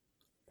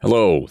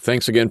Hello.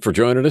 Thanks again for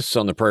joining us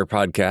on the Prayer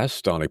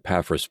Podcast on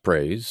Epaphras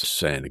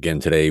Praise. And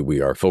again, today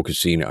we are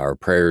focusing our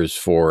prayers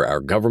for our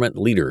government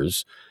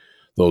leaders,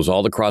 those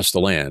all across the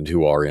land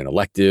who are in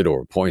elected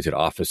or appointed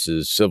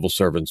offices, civil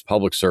servants,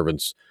 public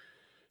servants.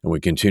 And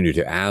we continue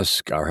to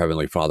ask our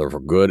Heavenly Father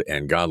for good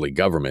and godly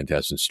government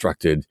as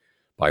instructed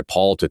by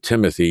Paul to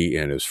Timothy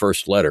in his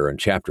first letter in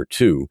chapter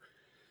 2.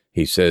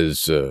 He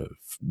says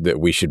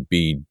that we should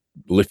be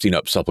lifting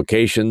up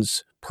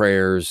supplications,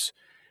 prayers,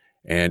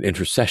 and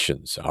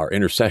intercessions. Our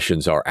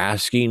intercessions are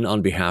asking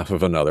on behalf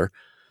of another.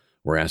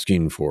 We're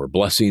asking for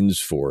blessings,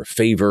 for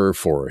favor,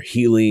 for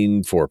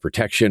healing, for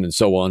protection, and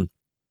so on.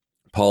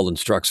 Paul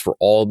instructs for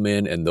all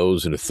men and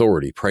those in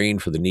authority, praying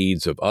for the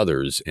needs of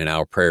others in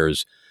our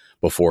prayers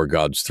before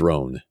God's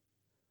throne.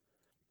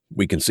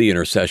 We can see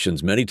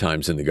intercessions many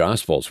times in the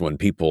Gospels when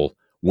people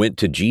went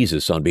to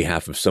Jesus on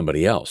behalf of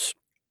somebody else.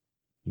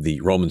 The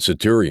Roman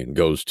centurion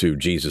goes to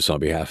Jesus on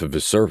behalf of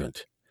his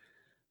servant.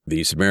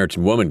 The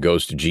Samaritan woman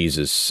goes to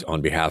Jesus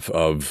on behalf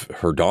of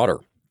her daughter.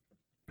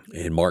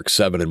 In Mark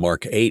 7 and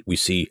Mark 8, we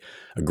see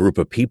a group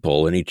of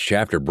people in each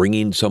chapter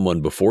bringing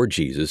someone before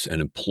Jesus and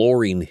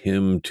imploring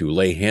him to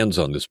lay hands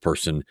on this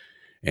person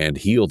and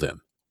heal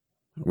them.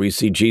 We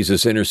see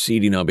Jesus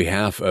interceding on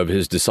behalf of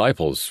his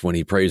disciples when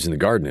he prays in the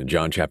garden in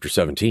John chapter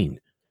 17.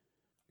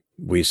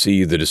 We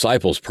see the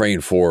disciples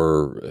praying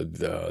for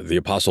the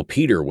Apostle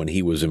Peter when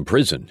he was in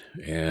prison.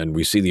 And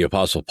we see the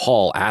Apostle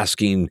Paul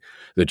asking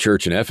the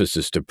church in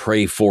Ephesus to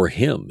pray for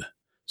him.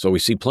 So we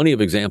see plenty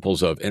of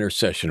examples of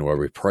intercession where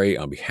we pray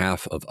on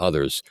behalf of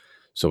others.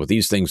 So with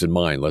these things in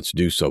mind, let's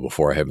do so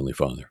before our Heavenly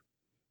Father.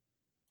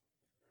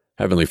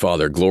 Heavenly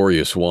Father,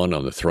 glorious one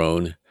on the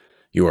throne,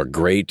 you are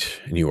great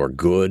and you are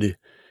good.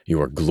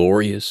 You are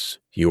glorious.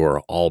 You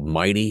are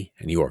almighty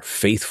and you are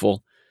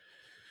faithful.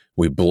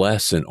 We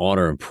bless and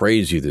honor and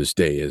praise you this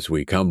day as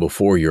we come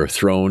before your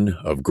throne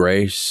of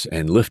grace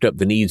and lift up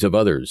the needs of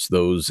others,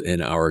 those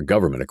in our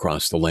government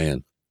across the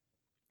land.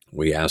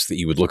 We ask that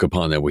you would look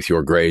upon them with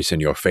your grace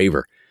and your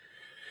favor.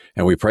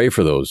 And we pray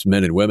for those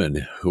men and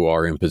women who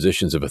are in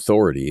positions of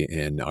authority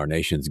in our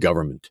nation's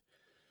government,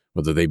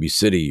 whether they be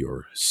city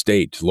or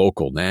state,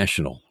 local,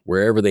 national,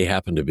 wherever they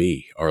happen to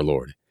be, our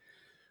Lord.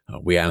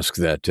 We ask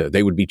that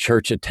they would be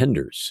church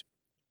attenders.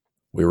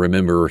 We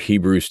remember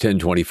Hebrews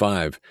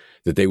 10:25,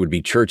 that they would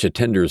be church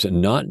attenders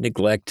and not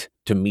neglect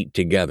to meet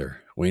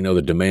together. We know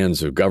the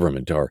demands of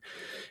government are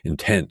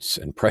intense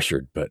and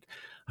pressured, but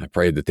I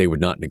pray that they would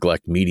not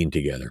neglect meeting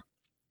together.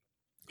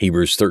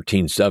 Hebrews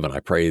 13:7, I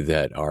pray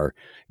that our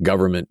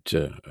government,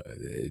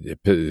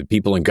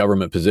 people in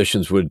government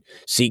positions would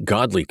seek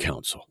godly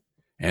counsel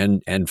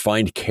and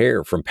find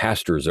care from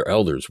pastors or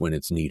elders when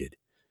it's needed.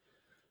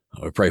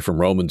 We pray from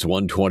Romans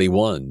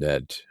 1:21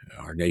 that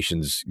our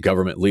nation's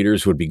government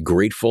leaders would be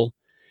grateful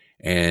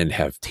and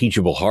have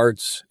teachable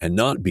hearts and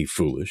not be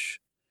foolish.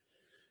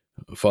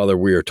 Father,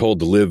 we are told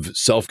to live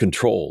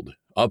self-controlled,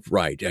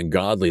 upright, and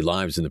godly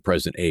lives in the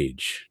present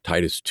age.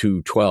 Titus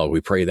 2:12, we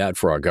pray that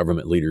for our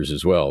government leaders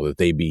as well, that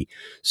they be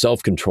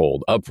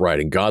self-controlled, upright,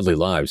 and godly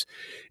lives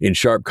in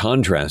sharp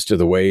contrast to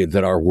the way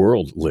that our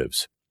world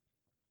lives.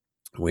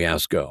 We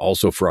ask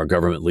also for our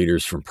government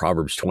leaders from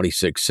Proverbs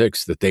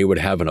 26:6 that they would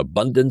have an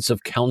abundance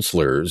of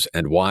counselors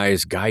and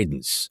wise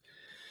guidance.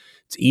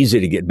 It's easy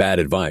to get bad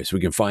advice. We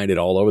can find it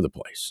all over the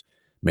place.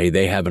 May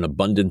they have an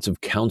abundance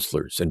of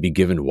counselors and be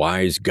given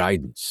wise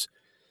guidance.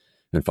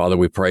 And Father,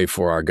 we pray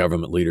for our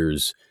government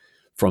leaders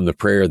from the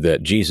prayer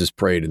that Jesus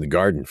prayed in the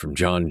garden from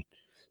John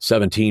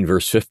 17,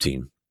 verse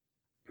 15,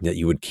 that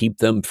you would keep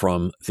them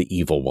from the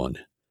evil one.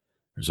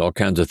 There's all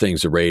kinds of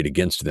things arrayed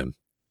against them.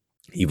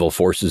 Evil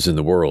forces in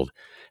the world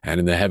and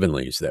in the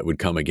heavenlies that would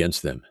come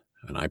against them.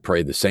 And I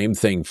pray the same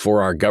thing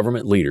for our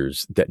government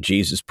leaders that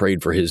Jesus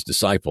prayed for his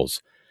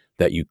disciples,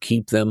 that you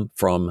keep them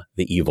from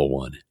the evil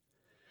one.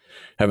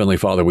 Heavenly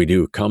Father, we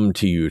do come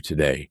to you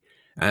today,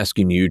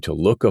 asking you to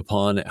look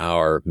upon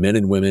our men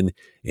and women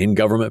in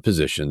government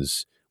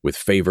positions with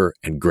favor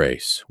and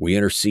grace. We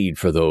intercede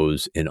for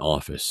those in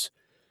office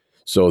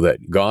so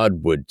that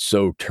God would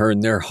so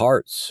turn their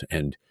hearts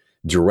and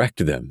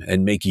direct them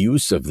and make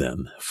use of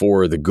them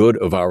for the good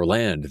of our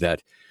land,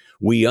 that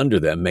we under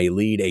them may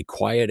lead a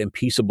quiet and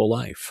peaceable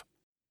life.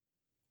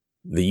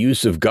 The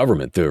use of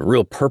government, the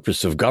real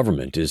purpose of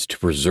government is to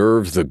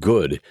preserve the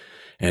good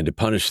and to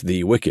punish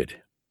the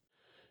wicked.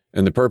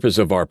 And the purpose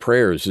of our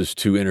prayers is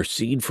to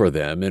intercede for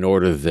them in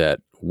order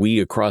that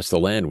we across the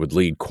land would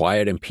lead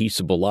quiet and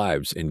peaceable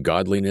lives in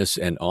godliness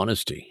and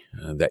honesty,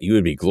 that you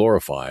would be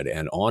glorified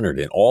and honored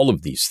in all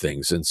of these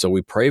things. And so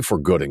we pray for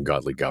good and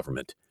godly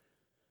government.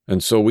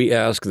 And so we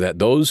ask that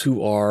those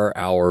who are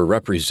our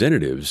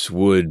representatives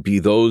would be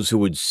those who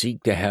would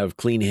seek to have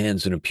clean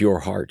hands and a pure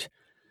heart,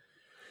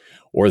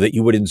 or that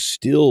you would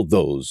instill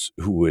those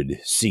who would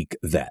seek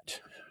that.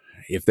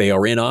 If they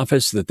are in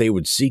office, that they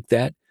would seek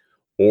that,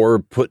 or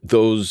put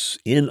those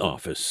in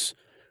office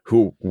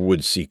who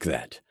would seek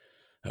that.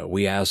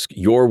 We ask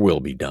your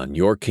will be done,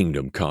 your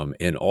kingdom come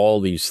in all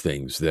these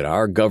things, that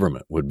our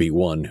government would be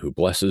one who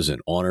blesses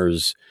and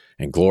honors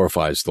and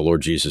glorifies the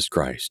Lord Jesus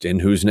Christ, in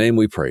whose name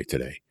we pray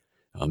today.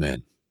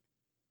 Amen.